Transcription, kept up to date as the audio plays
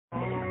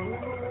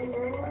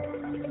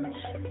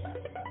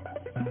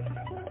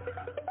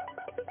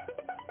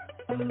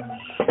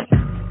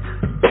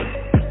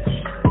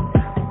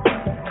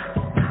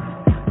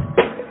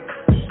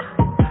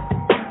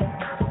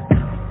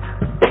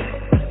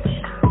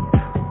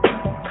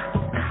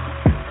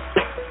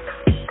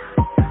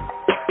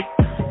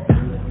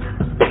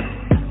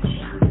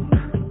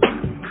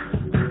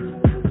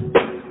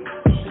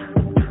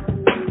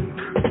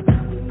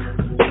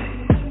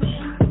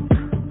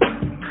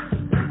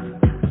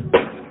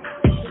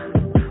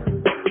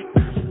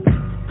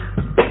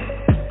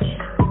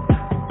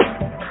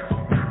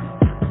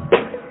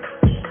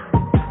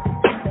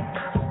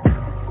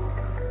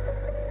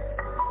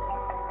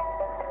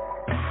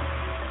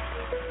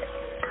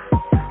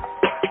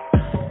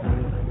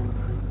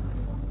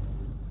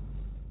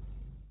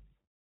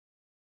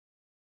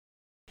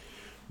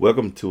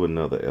Welcome to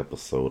another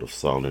episode of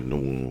Salt in the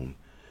Wound.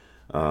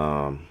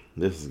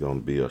 This is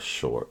going to be a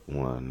short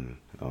one,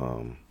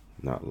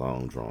 not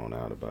long drawn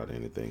out about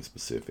anything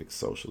specific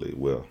socially.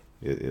 Well,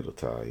 it'll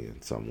tie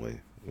in some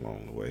way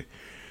along the way.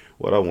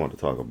 What I want to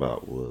talk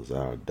about was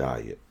our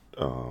diet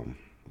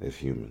as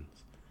humans,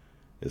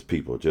 as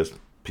people, just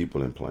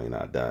people in plain.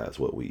 Our diet is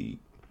what we eat,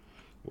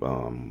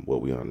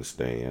 what we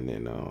understand,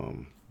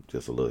 and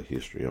just a little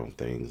history on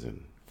things,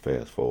 and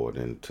fast forward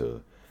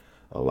into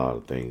a lot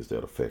of things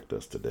that affect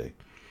us today.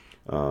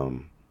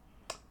 Um,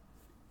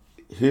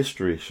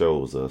 History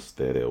shows us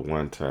that at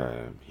one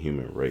time,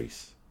 human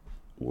race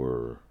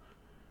were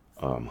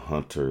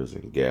hunters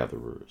and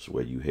gatherers,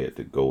 where you had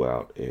to go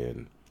out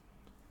and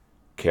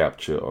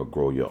capture or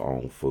grow your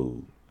own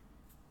food,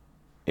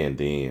 and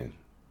then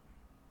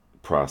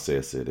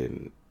process it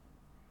and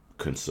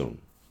consume.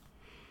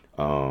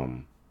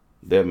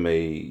 That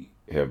may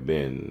have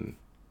been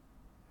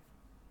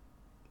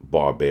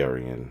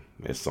barbarian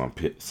at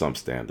some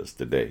standards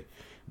today,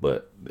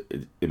 but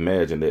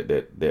imagine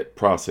that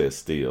process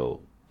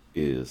still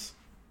is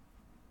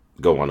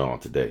going on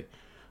today.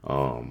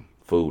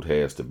 Food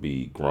has to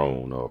be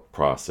grown or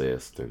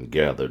processed and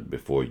gathered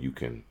before you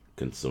can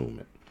consume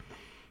it,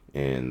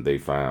 and they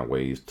find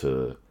ways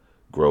to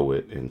grow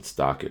it and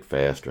stock it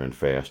faster and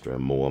faster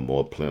and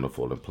more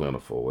plentiful and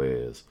plentiful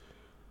as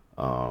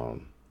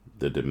um,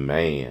 the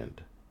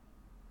demand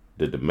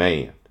the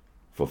demand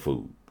for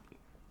food,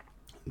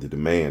 the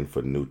demand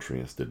for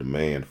nutrients, the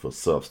demand for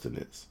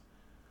substance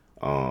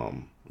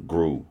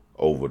grew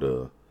over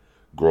the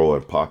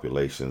growing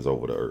populations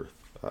over the earth.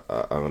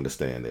 I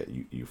understand that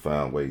you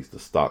find ways to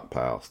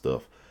stockpile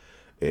stuff,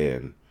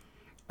 and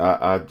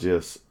I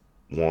just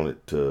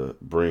wanted to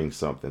bring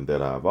something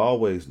that I've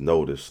always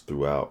noticed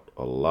throughout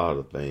a lot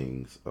of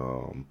things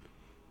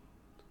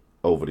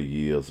over the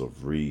years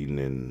of reading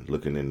and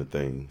looking into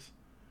things.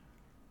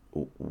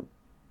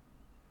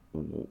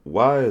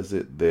 Why is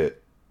it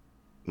that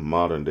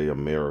modern day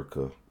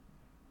America,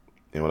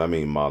 and when I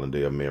mean modern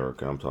day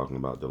America, I'm talking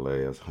about the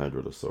last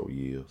 100 or so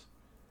years,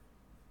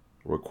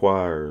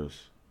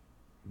 requires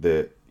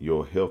that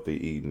your healthy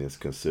eating is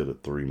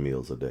considered 3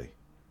 meals a day?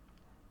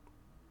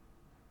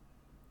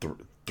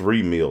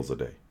 3 meals a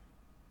day.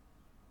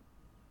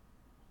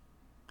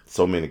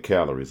 So many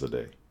calories a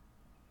day.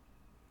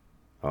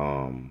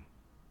 Um,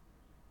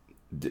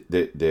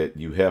 that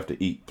you have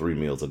to eat 3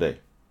 meals a day.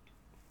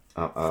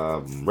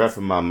 I'm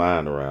wrapping my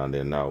mind around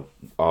it now.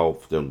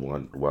 Often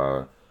wonder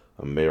why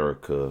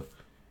America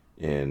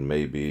and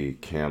maybe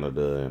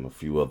Canada and a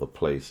few other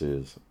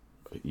places,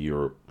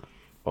 Europe,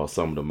 are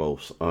some of the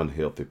most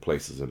unhealthy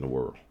places in the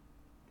world.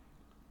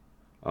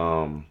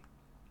 Um,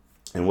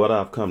 and what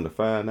I've come to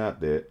find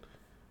out that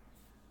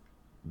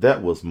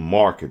was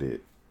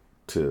marketed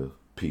to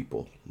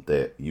people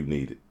that you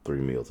needed 3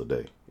 meals a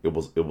day. It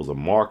was a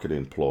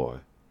marketing ploy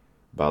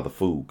by the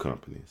food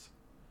companies,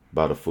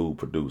 by the food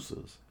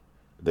producers.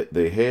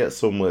 They had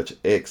so much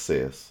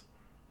excess,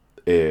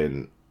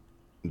 and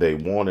they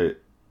wanted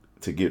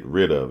to get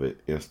rid of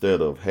it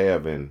instead of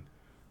having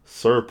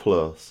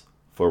surplus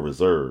for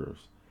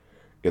reserves,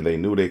 and they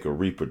knew they could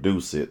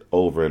reproduce it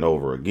over and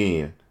over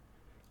again.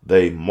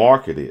 They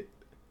marketed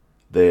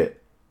that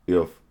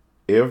if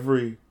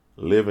every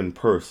living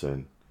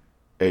person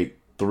ate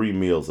 3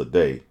 meals a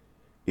day,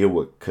 it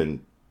would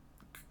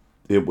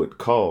it would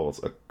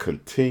cause a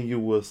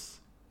continuous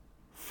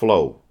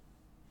flow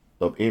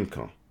of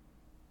income,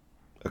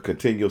 a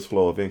continuous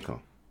flow of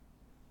income.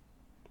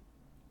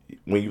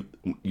 When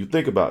you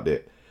think about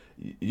that,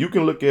 you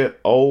can look at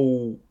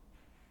old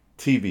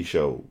TV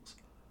shows.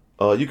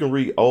 You can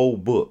read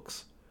old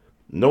books.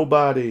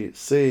 Nobody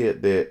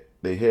said that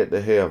they had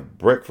to have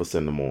breakfast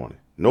in the morning.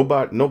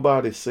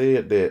 Nobody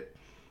said that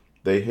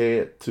they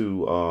had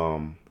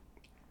to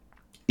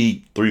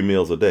eat 3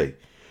 meals a day.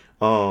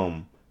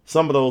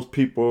 Some of those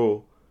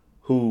people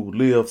who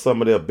lived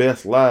some of their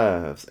best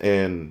lives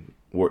and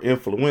were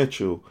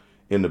influential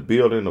in the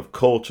building of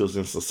cultures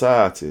and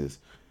societies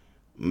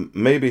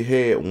maybe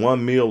had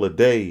 1 meal a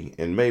day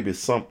and maybe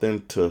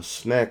something to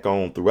snack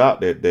on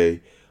throughout that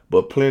day,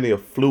 but plenty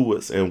of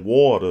fluids and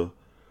water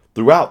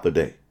throughout the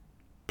day.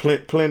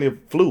 Plenty of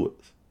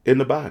fluids in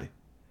the body.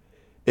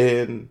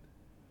 And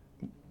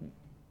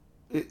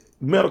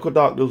medical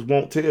doctors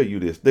won't tell you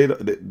this.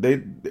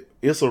 They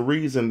it's a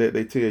reason that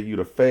they tell you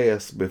to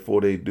fast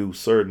before they do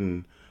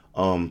certain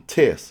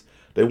tests.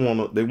 They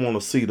want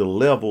to see the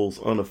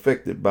levels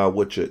unaffected by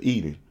what you're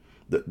eating.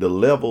 The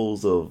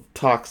levels of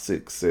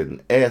toxics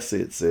and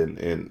acids and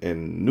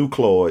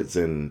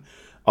nucleoids and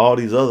all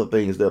these other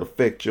things that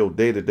affect your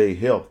day-to-day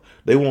health.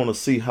 They want to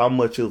see how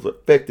much it's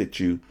affected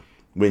you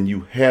when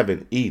you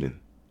haven't eaten.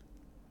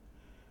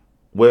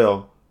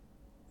 Well,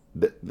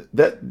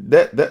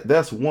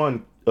 that's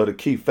one of the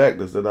key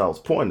factors that I was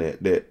pointing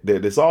at.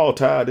 That it's all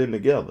tied in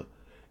together.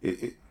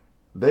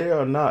 They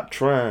are not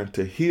trying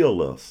to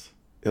heal us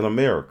in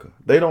America.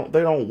 They don't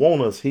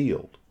want us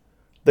healed.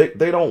 They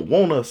don't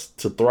want us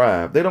to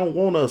thrive. They don't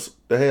want us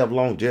to have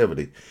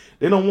longevity.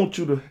 They don't want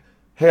you to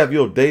have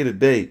your day to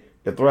day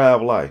and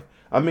thrive life.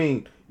 I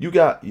mean,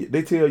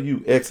 they tell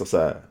you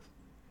exercise.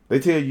 They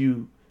tell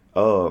you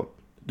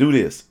do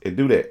this and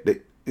do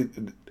that.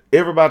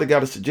 Everybody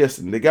got a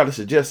suggestion. They got a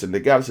suggestion. They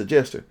got a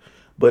suggestion.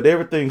 But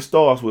everything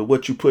starts with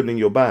what you put in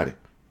your body.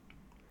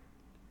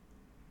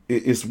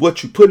 It's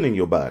what you put in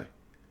your body.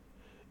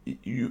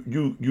 You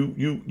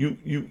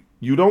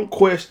don't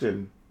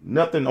question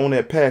nothing on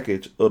that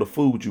package of the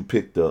food you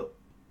picked up,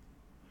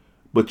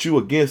 but you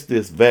against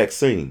this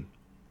vaccine.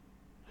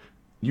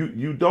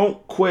 You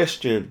don't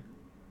question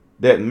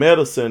that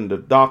medicine the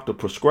doctor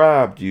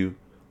prescribed you,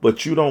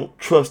 but you don't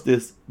trust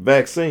this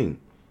vaccine.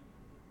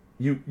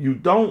 You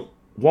don't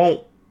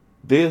want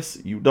this,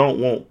 you don't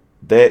want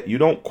that, you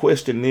don't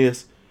question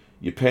this.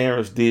 Your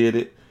parents did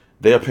it,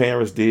 their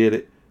parents did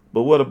it,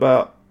 but what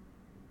about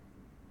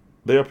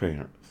their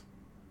parents?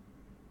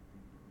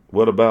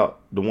 What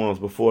about the ones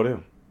before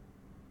them?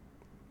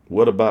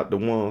 What about the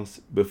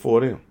ones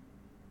before them?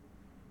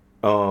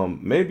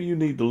 Maybe you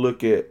need to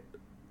look at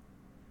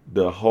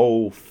the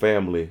whole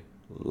family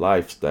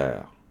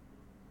lifestyle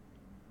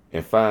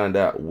and find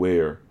out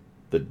where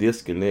the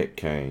disconnect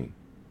came,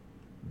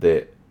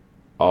 that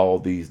all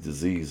these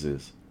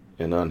diseases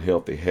and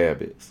unhealthy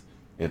habits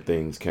and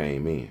things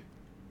came in.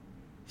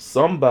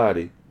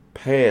 Somebody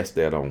passed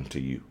that on to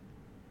you.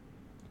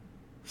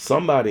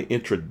 Somebody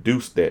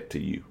introduced that to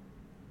you.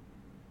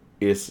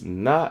 It's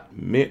not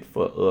meant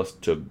for us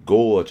to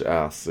gorge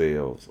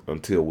ourselves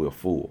until we're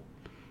full.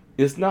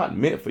 It's not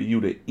meant for you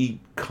to eat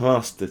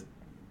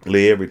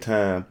constantly every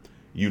time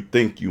you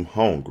think you're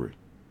hungry.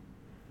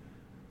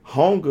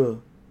 Hunger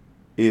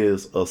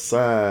is a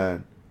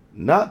sign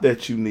not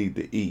that you need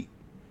to eat,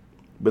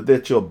 but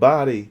that your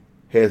body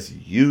has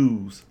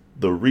used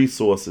the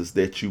resources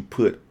that you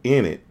put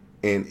in it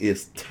and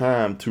it's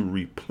time to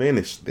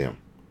replenish them.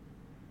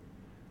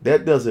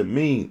 That doesn't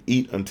mean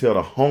eat until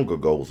the hunger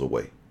goes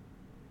away.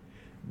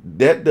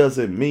 That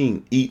doesn't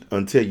mean eat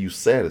until you're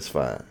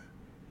satisfied.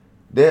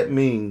 That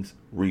means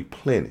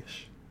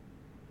replenish.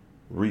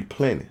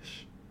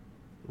 Replenish.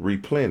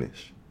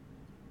 Replenish.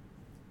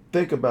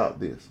 Think about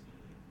this.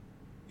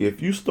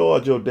 If you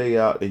start your day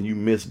out and you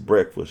miss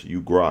breakfast,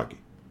 you groggy.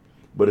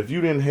 But if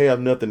you didn't have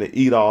nothing to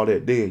eat all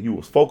that day and you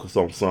was focused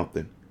on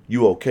something,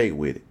 you okay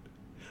with it.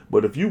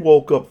 But if you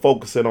woke up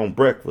focusing on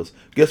breakfast,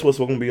 guess what's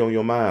going to be on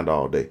your mind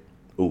all day?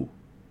 Ooh,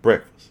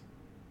 breakfast.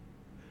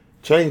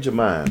 Change your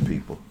mind,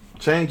 people.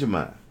 Change your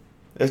mind.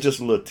 That's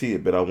just a little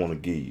tidbit I want to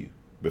give you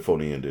before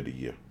the end of the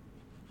year.